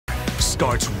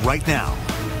starts right now.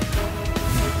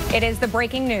 It is the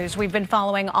breaking news we've been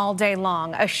following all day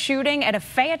long. A shooting at a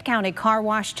Fayette County car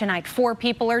wash tonight. 4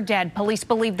 people are dead. Police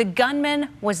believe the gunman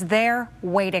was there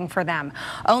waiting for them.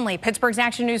 Only Pittsburgh's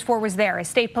Action News 4 was there as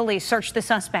state police searched the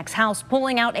suspect's house,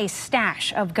 pulling out a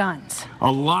stash of guns.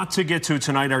 A lot to get to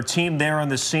tonight. Our team there on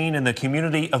the scene in the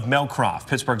community of Melcroft.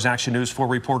 Pittsburgh's Action News 4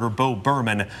 reporter Beau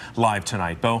Berman live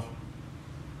tonight. Beau?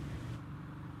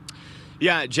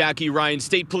 Yeah, Jackie, Ryan,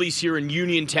 state police here in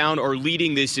Uniontown are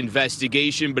leading this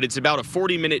investigation, but it's about a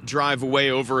 40-minute drive away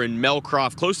over in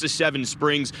Melcroft, close to Seven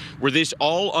Springs, where this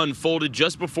all unfolded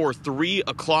just before 3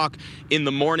 o'clock in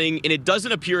the morning. And it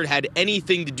doesn't appear it had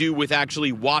anything to do with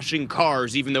actually washing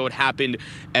cars, even though it happened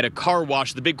at a car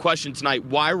wash. The big question tonight,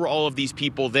 why were all of these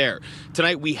people there?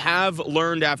 Tonight, we have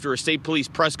learned after a state police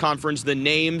press conference the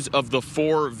names of the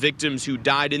 4 victims who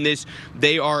died in this.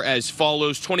 They are as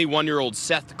follows: 21-year-old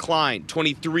Seth Klein,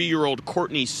 23-year-old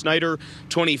Courtney Snyder,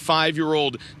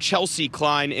 25-year-old Chelsea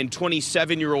Klein, and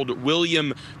 27-year-old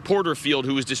William Porterfield,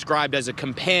 who was described as a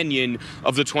companion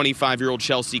of the 25-year-old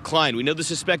Chelsea Klein. We know the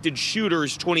suspected shooter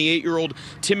is 28-year-old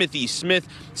Timothy Smith.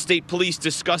 State police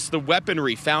discussed the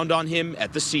weaponry found on him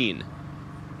at the scene.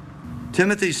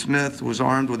 Timothy Smith was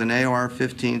armed with an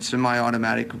AR-15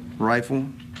 semi-automatic rifle,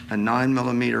 a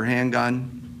 9mm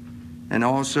handgun, and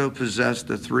also possessed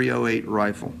a .308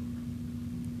 rifle.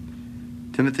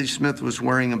 Timothy Smith was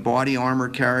wearing a body armor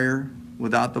carrier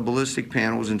without the ballistic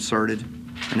panels inserted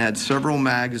and had several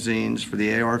magazines for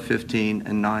the AR-15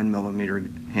 and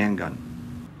 9mm handgun.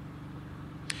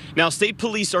 Now, state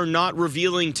police are not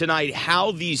revealing tonight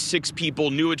how these 6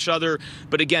 people knew each other.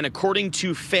 But again, according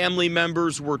to family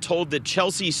members, we're told that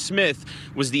Chelsea Klein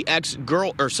was the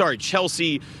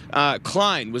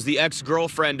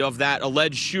ex-girlfriend of that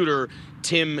alleged shooter,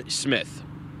 Tim Smith.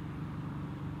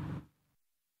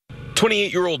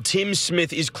 28-year-old Tim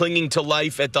Smith is clinging to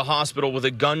life at the hospital with a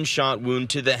gunshot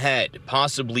wound to the head,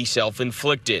 possibly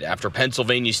self-inflicted, after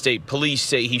Pennsylvania State Police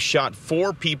say he shot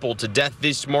 4 people to death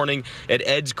this morning at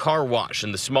Ed's Car Wash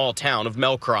in the small town of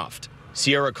Melcroft.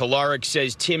 Sierra Kolaric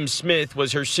says Tim Smith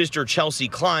was her sister Chelsea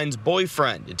Klein's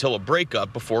boyfriend until a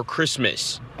breakup before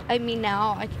Christmas. I mean,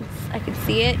 now I can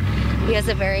see it. He has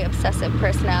a very obsessive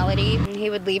personality. He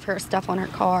would leave her stuff on her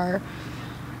car.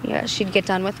 Yeah, she'd get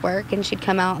done with work and she'd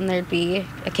come out and there'd be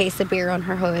a case of beer on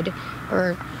her hood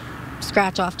or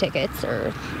scratch-off tickets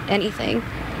or anything.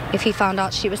 If he found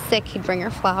out she was sick, he'd bring her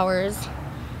flowers.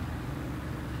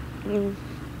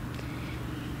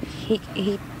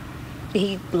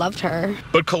 He loved her.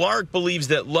 But Kolaric believes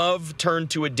that love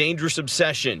turned to a dangerous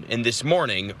obsession and this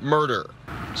morning, murder.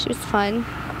 She was fun.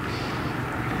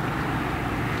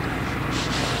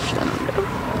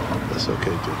 That's okay,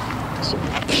 dude. That's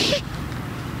okay.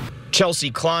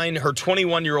 Chelsea Klein, her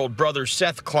 21-year-old brother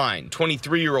Seth Klein,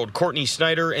 23-year-old Courtney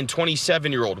Snyder, and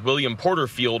 27-year-old William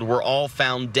Porterfield were all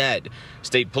found dead.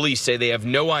 State police say they have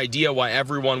no idea why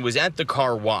everyone was at the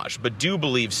car wash, but do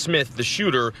believe Smith, the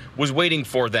shooter, was waiting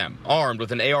for them, armed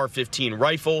with an AR-15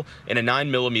 rifle and a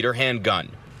 9mm handgun.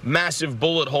 Massive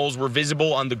bullet holes were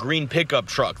visible on the green pickup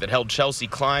truck that held Chelsea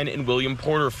Klein and William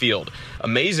Porterfield.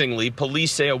 Amazingly,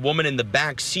 police say a woman in the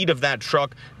back seat of that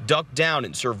truck ducked down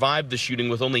and survived the shooting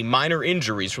with only minor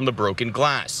injuries from the broken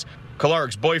glass.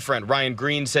 Kolaric's boyfriend, Ryan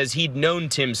Green, says he'd known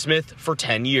Tim Smith for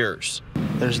 10 years.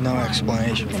 There's no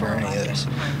explanation for any of this.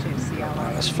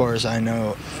 As far as I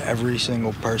know, every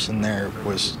single person there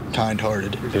was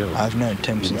kind-hearted. I've known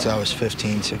Tim since I was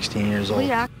 15, 16 years old.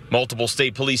 Multiple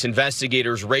state police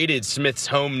investigators raided Smith's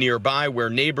home nearby, where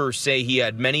neighbors say he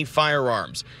had many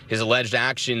firearms. His alleged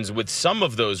actions with some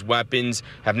of those weapons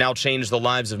have now changed the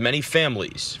lives of many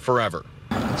families forever.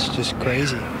 It's just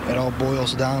crazy. It all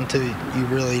boils down to you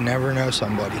really never know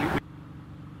somebody.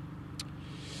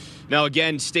 Now,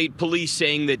 again, state police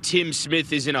saying that Tim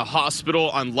Smith is in a hospital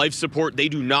on life support. They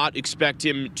do not expect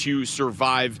him to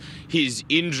survive his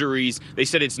injuries. They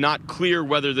said it's not clear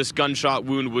whether this gunshot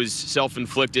wound was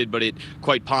self-inflicted, but it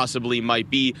quite possibly might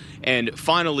be. And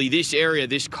finally, this area,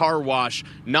 this car wash,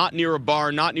 not near a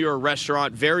bar, not near a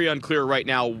restaurant, very unclear right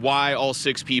now why all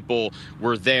 6 people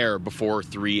were there before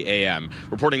 3 a.m.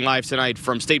 Reporting live tonight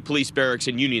from State Police Barracks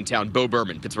in Uniontown, Beau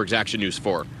Berman, Pittsburgh's Action News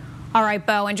 4. All right,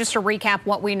 Beau, and just to recap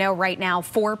what we know right now,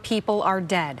 4 people are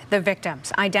dead. The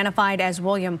victims identified as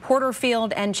William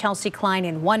Porterfield and Chelsea Klein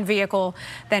in one vehicle,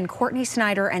 then Courtney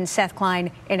Snyder and Seth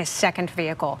Klein in a second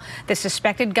vehicle. The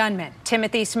suspected gunman,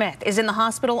 Timothy Smith, is in the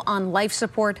hospital on life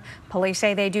support. Police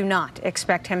say they do not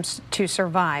expect him to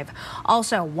survive.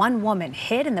 Also, one woman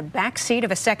hid in the back seat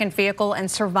of a second vehicle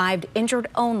and survived injured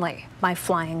only by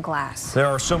flying glass. There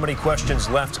are so many questions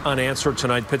left unanswered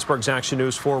tonight. Pittsburgh's Action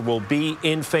News 4 will be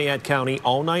in Fayette Kent County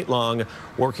all night long,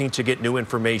 working to get new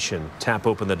information. Tap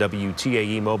open the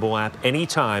WTAE mobile app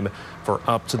anytime for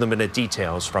up-to-the-minute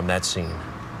details from that scene.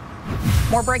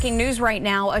 More breaking news right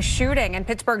now. A shooting in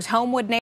Pittsburgh's Homewood neighborhood.